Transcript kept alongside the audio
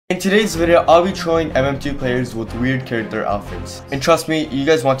In today's video, I'll be trolling MM2 players with weird character outfits. And trust me, you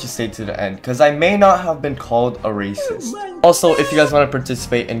guys want to stay to the end, because I may not have been called a racist. Also, if you guys want to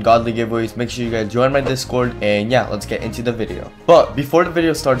participate in godly giveaways, make sure you guys join my Discord, and yeah, let's get into the video. But before the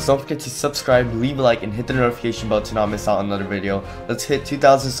video starts, don't forget to subscribe, leave a like, and hit the notification bell to not miss out on another video. Let's hit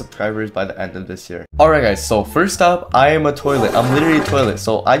 2,000 subscribers by the end of this year. Alright guys, so first up, I am a toilet. I'm literally a toilet,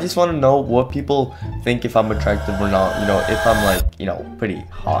 so I just want to know what people think if I'm attractive or not, you know, if I'm like, you know, pretty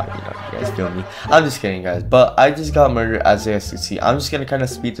hot. You know, you guys feel me? I'm just kidding, guys, but I just got murdered, as you guys can see. I'm just gonna kind of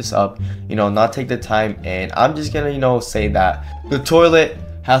speed this up, you know, not take the time, and I'm just gonna, you know, say that the toilet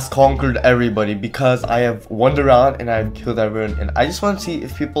has conquered everybody because I have won the round and I've killed everyone. And I just want to see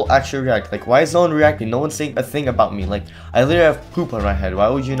if people actually react. Like, why is no one reacting? No one's saying a thing about me. Like, I literally have poop on my head. Why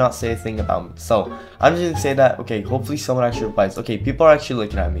would you not say a thing about me? So I'm just gonna say that. Okay, hopefully someone actually replies. Okay, people are actually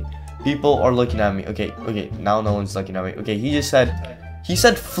looking at me. People are looking at me. Okay, now no one's looking at me. Okay, he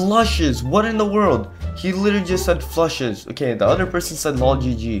said flushes. What in the world? He literally just said flushes. Okay, the other person said lol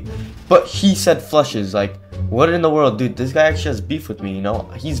GG, but he said flushes. Like, what in the world, dude? This guy actually has beef with me, you know?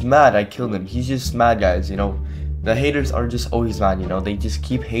 He's mad I killed him. He's just mad, guys, you know? The haters are just always mad, you know? They just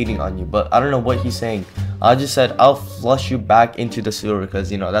keep hating on you, but I don't know what he's saying. I just said, I'll flush you back into the sewer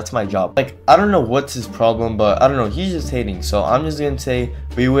because, you know, that's my job. Like, I don't know what's his problem, but I don't know. He's just hating. So I'm just gonna say,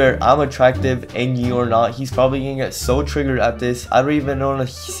 beware, I'm attractive and you're not. He's probably gonna get so triggered at this. I don't even want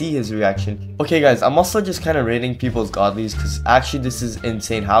to see his reaction. Okay, guys, I'm also just kind of rating people's godlies because actually this is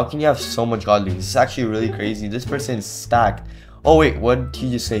insane. How can you have so much godlies? This is actually really crazy. This person is stacked. Oh, wait, what did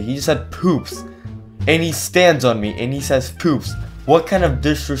he just say? He just said poops. And he stands on me and he says poops. What kind of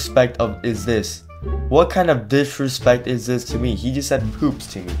disrespect is this? What kind of disrespect is this to me? He just said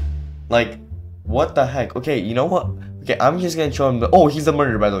poops to me. Like, what the heck? Okay, you know what? Okay, I'm just gonna show him the— oh, he's the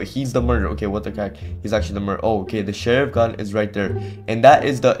murderer, by the way. He's the murderer. Okay, what the heck? He's actually the murderer. Oh, okay, the sheriff gun is right there. And that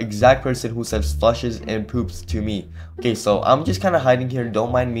is the exact person who says flushes and poops to me. Okay, so I'm just kind of hiding here.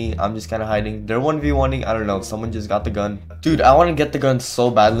 Don't mind me. I'm just kind of hiding. They're 1v1ing. I don't know. Someone just got the gun. Dude, I want to get the gun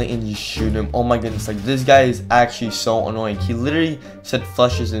so badly and just shoot him. Oh my goodness. Like, this guy is actually so annoying. He literally said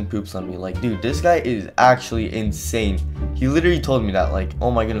flushes and poops on me. Like, dude, this guy is actually insane. He literally told me that. Like,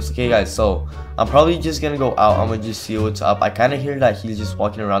 oh my goodness. Okay, guys, so I'm probably just gonna go out. I'm gonna just see what's up. I kind of hear that he's just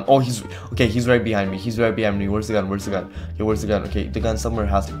walking around. Oh, he's right behind me. He's right behind me. Where's the gun? Where's the gun? Okay, where's the gun? Okay, the gun somewhere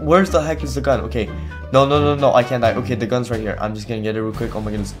has— where's the heck is the gun? Okay, no, I can't die. Okay, the gun's right here. I'm just gonna get it real quick. Oh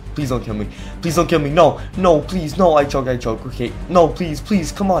my goodness, please don't kill me. Please don't kill me. No, please, no. I choke. Okay, no,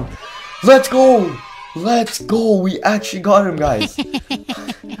 please, come on. Let's go. We actually got him, guys.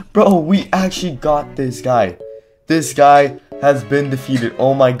 Bro, we actually got this guy. This guy has been defeated.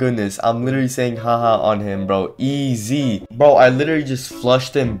 Oh my goodness, I'm literally saying haha on him, bro. Easy. Bro, I literally just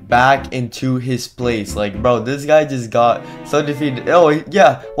flushed him back into his place. Like, bro, this guy just got so defeated. Oh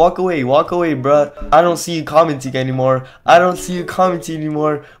yeah, walk away, bro. I don't see you commenting anymore.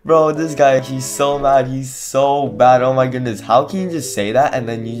 Bro, this guy, he's so mad. He's so bad. Oh my goodness, how can you just say that and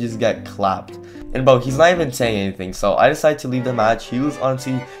then you just get clapped? And bro, he's not even saying anything, so I decided to leave the match. He was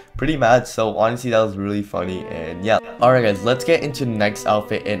honestly pretty mad, so honestly that was really funny. And yeah, alright guys, let's get into the next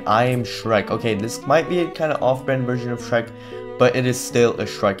outfit, and I am Shrek. Okay, this might be a kind of off-brand version of Shrek, but it is still a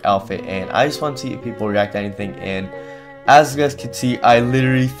Shrek outfit, and I just want to see if people react to anything. And as you guys can see, I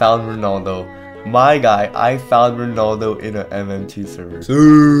literally found Ronaldo. My guy, I found Ronaldo in an MM2 server.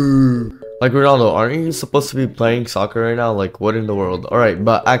 Like, Ronaldo, aren't you supposed to be playing soccer right now? Like, what in the world? Alright,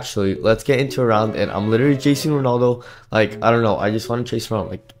 but actually, let's get into a round, and I'm literally chasing Ronaldo. Like, I don't know, I just want to chase around.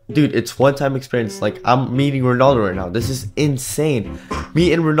 Like, dude, it's one-time experience. Like, I'm meeting Ronaldo right now. This is insane.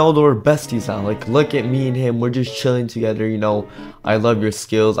 Me and Ronaldo are besties now. Like, look at me and him. We're just chilling together, you know. I love your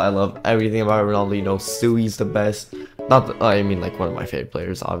skills. I love everything about Ronaldo. You know, Sui's the best. Not the— I mean, like, one of my favorite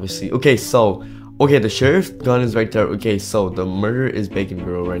players, obviously. Okay, so— okay, the sheriff's gun is right there. Okay, so the murderer is Bacon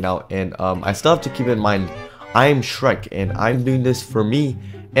Girl right now, and I still have to keep in mind I am Shrek, and I'm doing this for me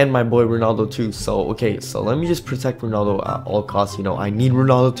and my boy Ronaldo too. So okay, so let me just protect Ronaldo at all costs. You know, I need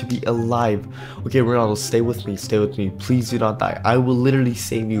Ronaldo to be alive. Okay, Ronaldo, stay with me. Please do not die. I will literally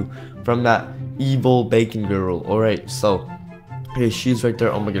save you from that evil Bacon Girl. All right, so okay, she's right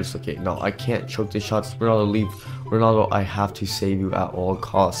there. Oh my goodness. Okay, no, I can't choke the shots. Ronaldo, leave. Ronaldo, I have to save you at all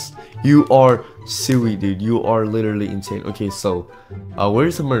costs. You are Sui, dude. You are literally insane. Okay, so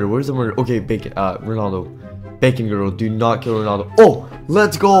where's the murder? Okay, Ronaldo, Bacon Girl, do not kill Ronaldo. Oh,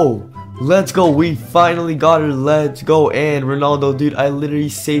 let's go. We finally got her. Let's go. And Ronaldo, dude, I literally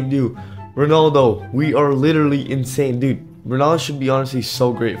saved you. Ronaldo, we are literally insane, dude. Ronaldo should be honestly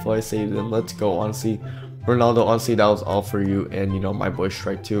so grateful I saved him. Let's go. Honestly, Ronaldo, honestly, that was all for you, and you know, my boy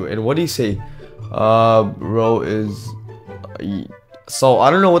Shrek too. And what do you say? Bro is So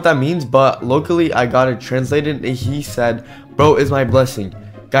I don't know what that means, but locally I got it translated and he said, bro is my blessing.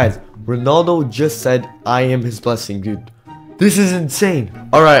 Guys, Ronaldo just said I am his blessing, dude. This is insane.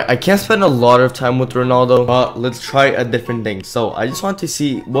 Alright, I can't spend a lot of time with Ronaldo, but let's try a different thing. So I just want to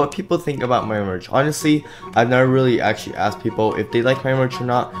see what people think about my merch. Honestly, I've never really actually asked people if they like my merch or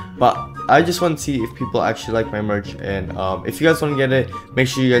not, but I just want to see if people actually like my merch. And if you guys want to get it, make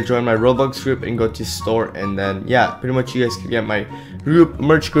sure you guys join my Roblox group and go to store, and then yeah, pretty much you guys can get my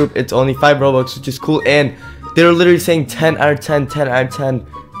merch group. It's only 5 Robux, which is cool, and they're literally saying 10 out of 10, 10 out of 10.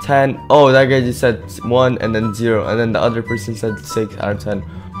 10. Oh, that guy just said 1 and then 0, and then the other person said 6 out of 10.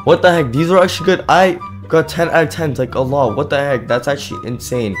 What the heck? These are actually good. I got 10 out of 10, like a lot. What the heck? That's actually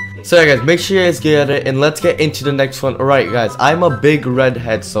insane. So yeah, guys, make sure you guys get it, and let's get into the next one. Alright guys, I'm a big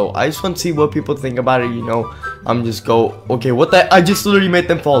redhead, so I just want to see what people think about it. You know, I'm just go, okay, what the, I just literally made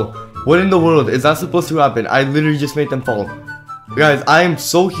them fall. What in the world is that supposed to happen? I literally just made them fall. Guys, I am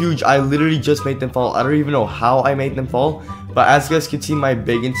so huge. I literally just made them fall. I don't even know how I made them fall, but as you guys can see, my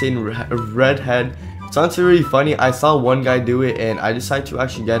big insane red head, it's honestly really funny. I saw one guy do it and I decided to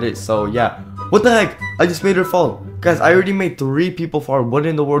actually get it. So yeah, what the heck, I just made her fall. Guys, I already made 3 people fall. What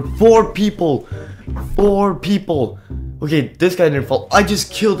in the world? 4 people. 4 people. Okay, this guy didn't fall. I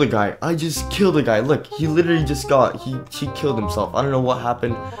just killed the guy. I just killed the guy. Look, he literally just got, he killed himself. I don't know what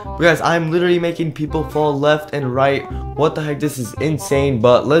happened. But guys, I'm literally making people fall left and right. What the heck? This is insane.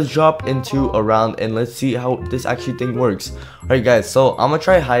 But let's drop into a round and let's see how this actually thing works. Alright guys, so I'm gonna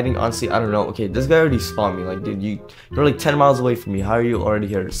try hiding. Honestly, I don't know. Okay, this guy already spawned me. Like, dude, you're like 10 miles away from me. How are you already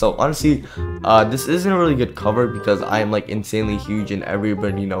here? So honestly, this isn't a really good cover because I am like insanely huge and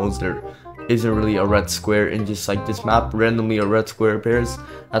everybody knows there isn't really a red square in just like this map. Randomly a red square appears.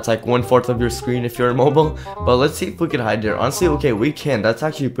 That's like 1/4 of your screen if you're mobile. But let's see if we can hide there. Honestly, okay, we can. That's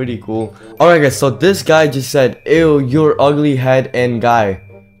actually pretty cool. Alright guys, so this guy just said, ew, you're ugly head and guy.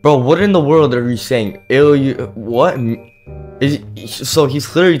 Bro, what in the world are you saying? Ew, you, what? So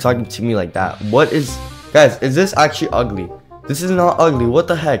he's literally talking to me like that. What is, guys, is this actually ugly? This is not ugly. What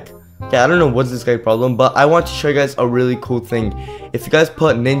the heck? Okay, I don't know what's this guy's problem, but I want to show you guys a really cool thing. If you guys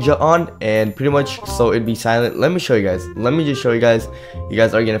put ninja on and pretty much so it'd be silent, let me show you guys. Let me just show you guys. You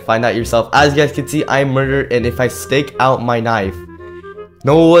guys are gonna find out yourself. As you guys can see, I'm murdered, and if I stick out my knife,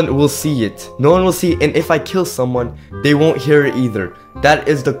 no one will see it. No one will see it, and if I kill someone, they won't hear it either. That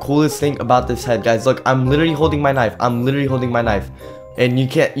is the coolest thing about this head, guys. Look, I'm literally holding my knife. I'm literally holding my knife. And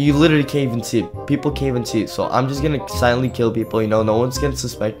you literally can't even see it. People can't even see it. So I'm just gonna silently kill people, you know. No one's gonna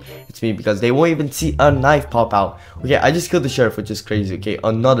suspect it's me because they won't even see a knife pop out. Okay, I just killed the sheriff, which is crazy. Okay,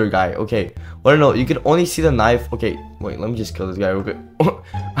 another guy. Okay, well, no, you can only see the knife. Okay, wait, let me just kill this guy real quick.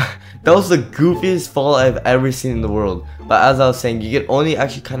 That was the goofiest fall I've ever seen in the world. But as I was saying, you can only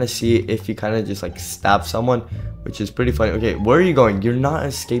actually kind of see it if you kind of just like stab someone, which is pretty funny. Okay, where are you going? You're not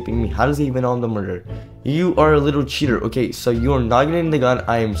escaping me. How does he even know I'm the murderer? You are a little cheater. Okay, so you are not getting the gun.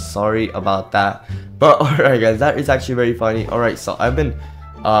 I am sorry about that. But alright guys, that is actually very funny. Alright, so I've been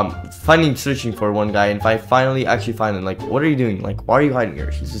searching for one guy, and if I finally actually find him, like, what are you doing? Like, why are you hiding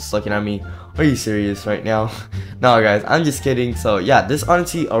here? He's just looking at me. Are you serious right now? No guys, I'm just kidding. So yeah, this is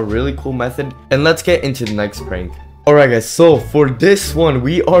honestly a really cool method, and let's get into the next prank. Alright guys, so for this one,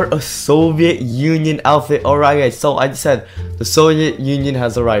 we are a Soviet Union outfit. Alright guys, so I just said the Soviet Union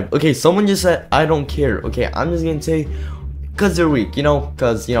has arrived. Okay, someone just said I don't care. Okay, I'm just gonna say because they're weak, you know,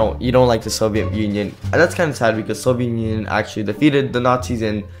 because, you know, you don't like the Soviet Union. And that's kind of sad because Soviet Union actually defeated the Nazis,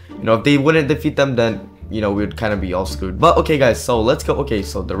 and, you know, if they wouldn't defeat them, then, you know, we would kind of be all screwed. But okay guys, so let's go. Okay,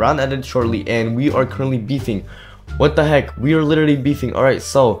 so the round ended shortly and we are currently beefing. What the heck? We are literally beefing. Alright,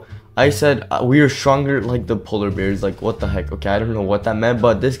 so I said we are stronger like the polar bears. Like, what the heck? Okay, I don't know what that meant,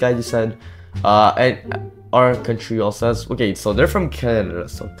 but this guy just said and our country also says, okay, so they're from Canada,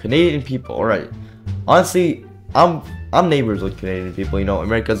 so Canadian people. Alright, honestly, I'm neighbors with Canadian people, you know.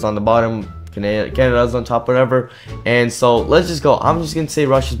 America's on the bottom, Canada's on top, whatever. And so let's just go. I'm just gonna say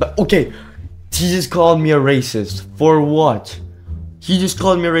Russia's, but okay, he just called me a racist. For what? He just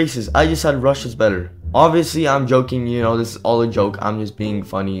called me a racist. I just said Russia's better. Obviously, I'm joking, you know, this is all a joke. I'm just being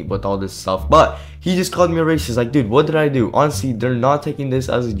funny with all this stuff. But he just called me a racist. Like, dude, what did I do? Honestly, they're not taking this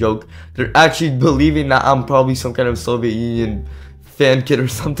as a joke. They're actually believing that I'm probably some kind of Soviet Union fan kid or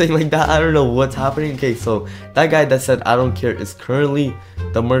something like that. I don't know what's happening. Okay, so that guy that said I don't care is currently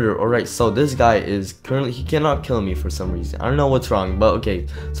the murderer. Alright, so this guy is currently, he cannot kill me for some reason. I don't know what's wrong, but okay,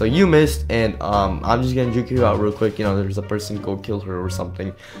 so you missed, and I'm just gonna juke you out real quick. You know, there's a person, go kill her or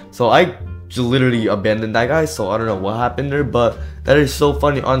something. So I literally abandoned that guy, so I don't know what happened there, but that is so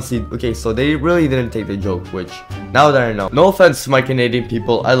funny, honestly. Okay, so they really didn't take the joke, which now that I know, no offense to my Canadian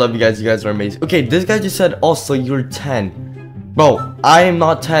people, I love you guys are amazing. Okay, this guy just said also you're 10. Bro, I am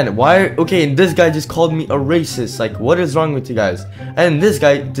not 10. Why? Okay, and this guy just called me a racist. Like, what is wrong with you guys? And this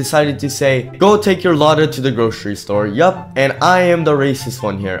guy decided to say, go take your Lada to the grocery store. Yup, and I am the racist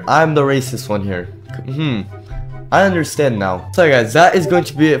one here. I'm the racist one here. I understand now. So guys, that is going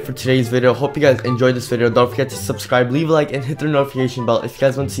to be it for today's video. Hope you guys enjoyed this video. Don't forget to subscribe, leave a like, and hit the notification bell. If you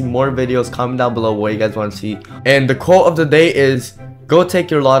guys want to see more videos, comment down below what you guys want to see. And the quote of the day is, go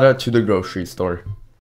take your Lada to the grocery store.